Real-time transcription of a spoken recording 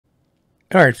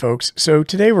All right, folks. So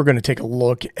today we're going to take a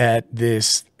look at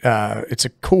this. It's a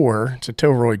core, it's a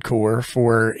toroid core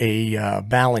for a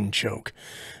Balun choke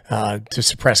to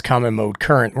suppress common mode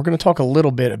current. We're going to talk a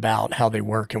little bit about how they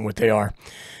work and what they are.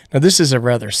 Now, this is a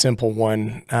rather simple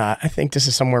one. I think this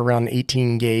is somewhere around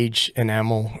 18 gauge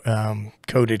enamel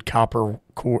coated copper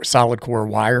core, solid core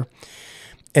wire.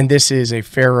 And this is a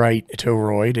ferrite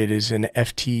toroid. It is an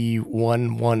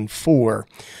FT114.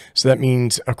 So that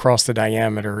means across the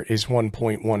diameter is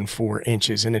 1.14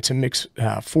 inches. And it's a mix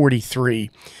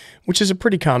 43, which is a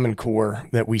pretty common core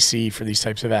that we see for these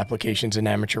types of applications in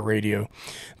amateur radio.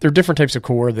 There are different types of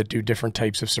core that do different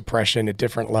types of suppression at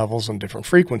different levels on different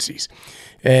frequencies.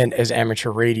 And as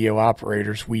amateur radio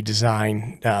operators, we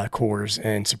design cores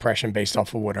and suppression based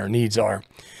off of what our needs are.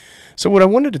 So what I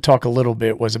wanted to talk a little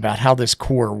bit was about how this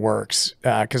core works,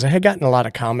 because I had gotten a lot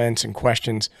of comments and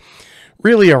questions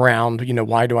really around,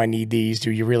 why do I need these?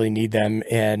 Do you really need them?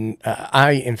 And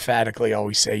I emphatically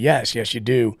always say, yes, you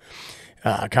do.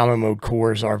 Common mode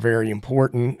cores are very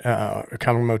important.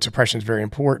 Common mode suppression is very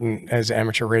important as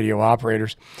amateur radio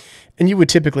operators. And you would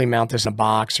typically mount this in a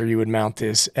box, or you would mount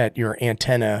this at your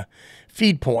antenna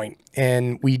feed point.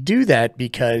 And we do that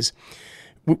because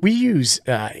we use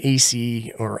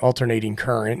AC or alternating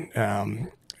current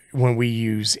when we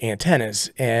use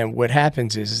antennas. And what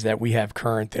happens is that we have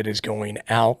current that is going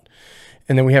out,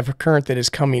 and then we have a current that is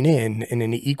coming in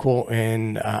an equal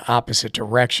and opposite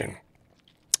direction.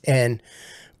 And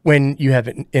when you have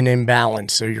an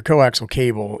imbalance, so your coaxial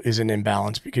cable is an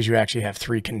imbalance because you actually have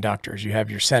three conductors. You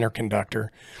have your center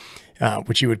conductor,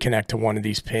 which you would connect to one of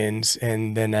these pins,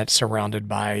 and then that's surrounded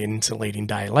by an insulating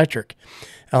dielectric.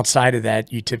 Outside of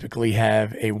that, you typically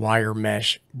have a wire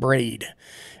mesh braid.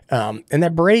 And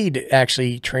that braid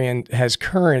actually has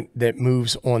current that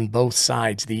moves on both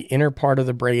sides, the inner part of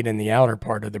the braid and the outer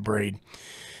part of the braid.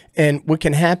 And what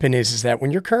can happen is that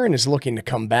when your current is looking to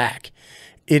come back,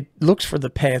 it looks for the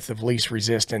path of least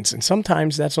resistance. And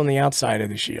sometimes that's on the outside of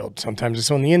the shield. Sometimes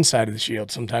it's on the inside of the shield.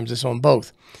 Sometimes it's on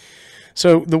both.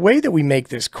 So the way that we make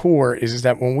this core is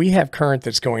that when we have current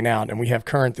that's going out and we have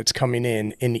current that's coming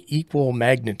in equal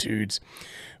magnitudes,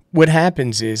 what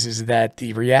happens is that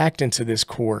the reactance of this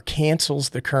core cancels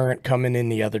the current coming in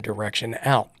the other direction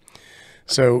out.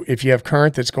 So if you have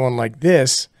current that's going like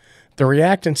this, the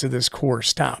reactance of this core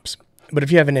stops. But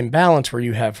if you have an imbalance where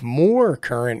you have more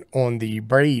current on the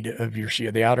braid of your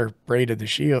shield, the outer braid of the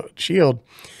shield,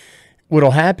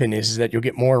 what'll happen is that you'll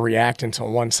get more reactance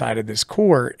on one side of this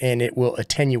core, and it will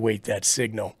attenuate that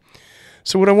signal.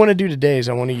 So what I want to do today is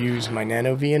I want to use my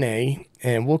nano VNA,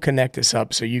 and we'll connect this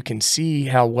up so you can see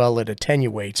how well it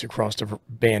attenuates across the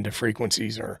band of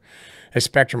frequencies, or a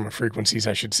spectrum of frequencies,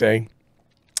 I should say.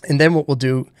 And then what we'll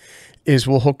do is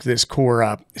we'll hook this core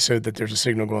up so that there's a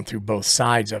signal going through both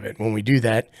sides of it. When we do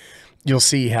that, you'll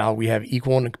see how we have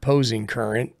equal and opposing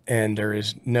current, and there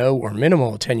is no or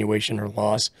minimal attenuation or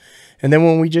loss. And then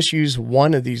when we just use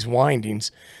one of these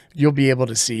windings, you'll be able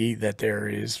to see that there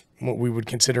is what we would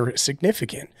consider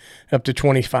significant, up to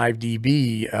 25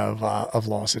 dB of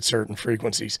loss at certain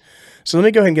frequencies. So let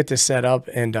me go ahead and get this set up,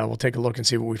 and we'll take a look and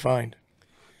see what we find.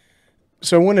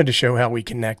 So I wanted to show how we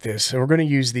connect this. So we're going to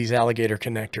use these alligator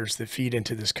connectors that feed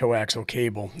into this coaxial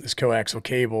cable. This coaxial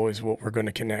cable is what we're going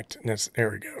to connect. And there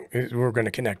we go. We're going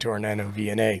to connect to our nano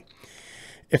VNA.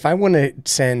 If I want to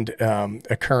send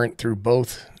a current through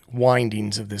both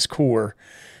windings of this core,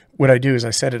 what I do is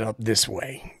I set it up this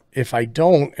way. If I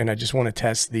don't, and I just want to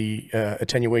test the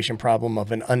attenuation problem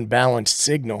of an unbalanced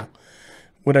signal,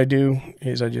 what I do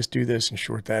is I just do this and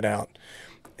short that out.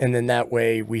 And then that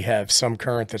way we have some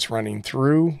current that's running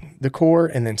through the core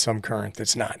and then some current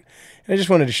that's not. And I just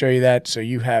wanted to show you that so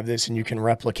you have this and you can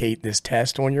replicate this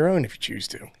test on your own if you choose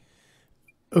to.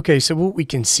 Okay, so what we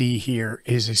can see here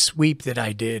is a sweep that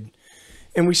I did.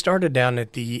 And we started down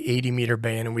at the 80 meter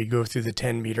band and we go through the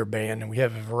 10 meter band, and we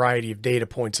have a variety of data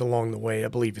points along the way. I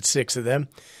believe it's 6 of them.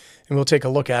 And we'll take a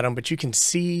look at them, but you can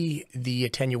see the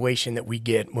attenuation that we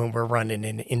get when we're running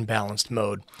in imbalanced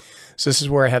mode. So this is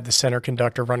where I have the center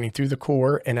conductor running through the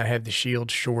core and I have the shield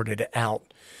shorted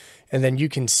out. And then you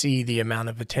can see the amount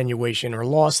of attenuation or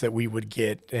loss that we would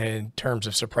get in terms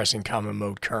of suppressing common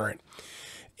mode current.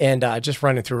 And just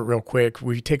running through it real quick,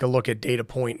 we take a look at data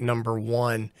point number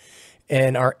 1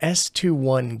 and our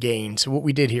S21 gain. So what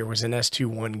we did here was an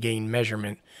S21 gain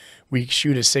measurement. We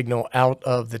shoot a signal out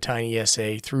of the tiny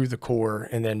SA through the core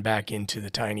and then back into the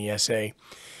tiny SA.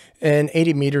 And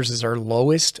 80 meters is our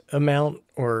lowest amount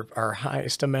or our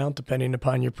highest amount, depending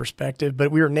upon your perspective, but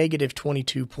we were negative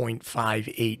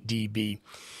 22.58 dB.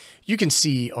 You can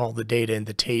see all the data in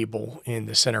the table in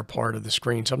the center part of the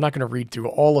screen, so I'm not going to read through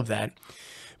all of that.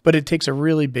 but it takes a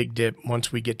really big dip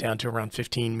once we get down to around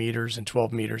 15 meters and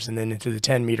 12 meters and then into the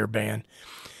 10-meter band.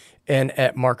 And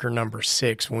at marker number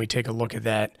 6, when we take a look at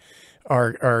that,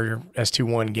 our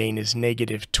S21 gain is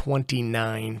negative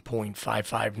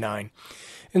 29.559.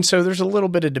 And so there's a little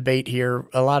bit of debate here.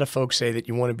 A lot of folks say that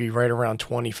you want to be right around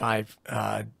 25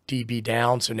 dB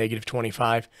down, so negative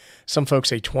 25. Some folks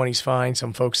say 20 is fine.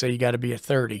 Some folks say you got to be at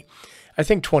 30. I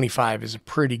think 25 is a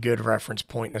pretty good reference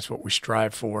point. That's what we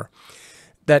strive for.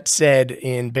 That said,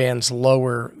 in bands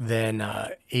lower than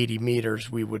 80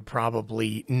 meters, we would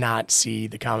probably not see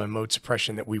the common mode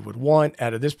suppression that we would want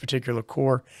out of this particular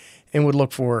core and would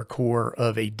look for a core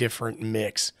of a different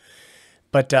mix.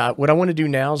 But what I want to do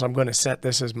now is I'm going to set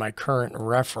this as my current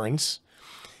reference,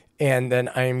 and then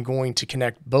I am going to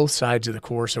connect both sides of the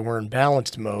core so we're in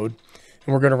balanced mode,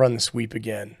 and we're going to run the sweep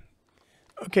again.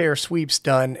 Okay, our sweep's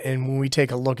done, and when we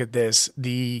take a look at this,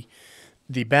 the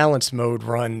balanced mode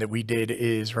run that we did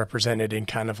is represented in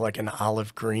kind of like an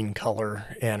olive green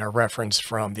color, and our reference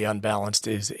from the unbalanced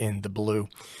is in the blue.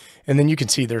 And then you can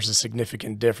see there's a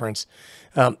significant difference.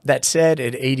 That said,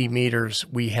 at 80 meters,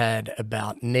 we had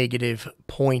about negative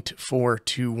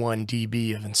 0.421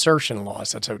 dB of insertion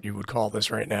loss. That's what you would call this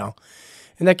right now.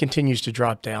 And that continues to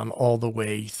drop down all the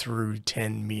way through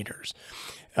 10 meters.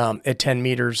 At 10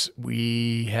 meters,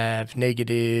 we have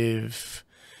negative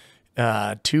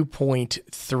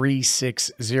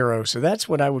 2.360. So that's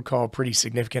what I would call a pretty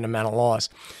significant amount of loss.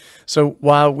 So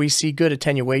while we see good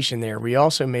attenuation there, we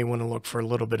also may want to look for a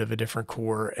little bit of a different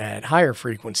core at higher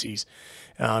frequencies,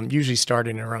 usually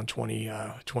starting around 20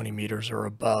 meters or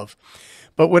above.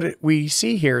 But what we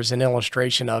see here is an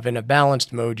illustration of, in a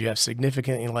balanced mode, you have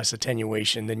significantly less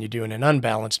attenuation than you do in an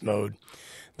unbalanced mode.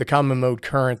 The common mode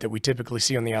current that we typically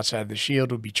see on the outside of the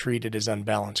shield would be treated as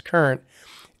unbalanced current,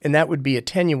 and that would be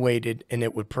attenuated, and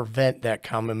it would prevent that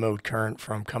common mode current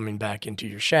from coming back into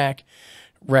your shack,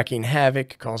 wreaking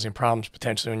havoc, causing problems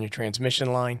potentially on your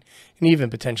transmission line, and even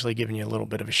potentially giving you a little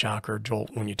bit of a shock or a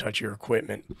jolt when you touch your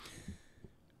equipment.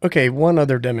 Okay, one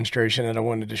other demonstration that I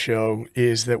wanted to show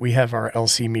is that we have our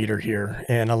LC meter here,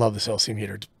 and I love this LC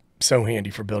meter. It's so handy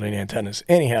for building antennas.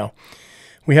 Anyhow,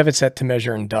 we have it set to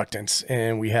measure inductance,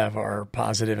 and we have our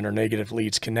positive and our negative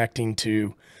leads connecting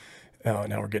to,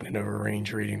 now we're getting into a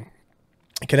range reading,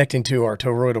 connecting to our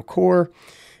toroidal core,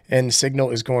 and the signal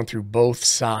is going through both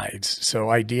sides. So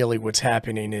ideally what's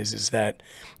happening is that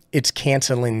it's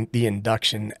canceling the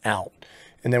induction out.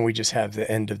 And then we just have the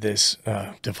end of this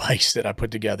device that I put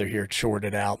together here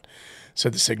shorted out so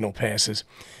the signal passes.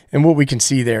 And what we can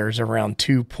see there is around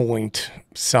 2 point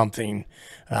something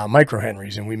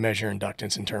microhenries, and we measure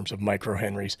inductance in terms of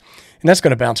microhenries. And that's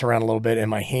going to bounce around a little bit, and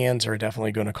my hands are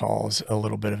definitely going to cause a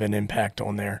little bit of an impact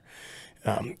on there.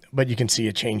 But you can see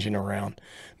it changing around.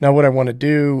 Now what I want to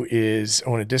do is I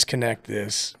want to disconnect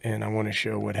this, and I want to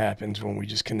show what happens when we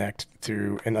just connect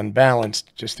through an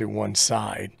unbalanced just through one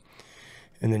side.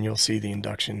 And then you'll see the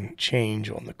induction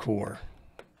change on the core.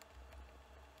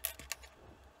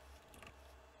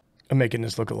 I'm making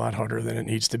this look a lot harder than it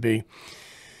needs to be.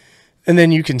 And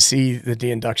then you can see that the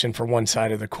induction for one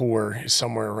side of the core is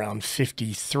somewhere around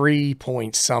 53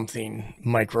 point something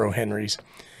microhenries.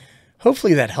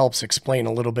 Hopefully that helps explain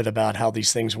a little bit about how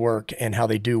these things work and how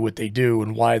they do what they do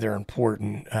and why they're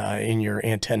important in your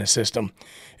antenna system.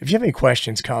 If you have any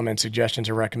questions, comments, suggestions,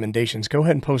 or recommendations, go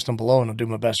ahead and post them below and I'll do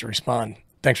my best to respond.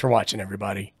 Thanks for watching,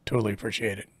 everybody. Totally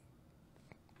appreciate it.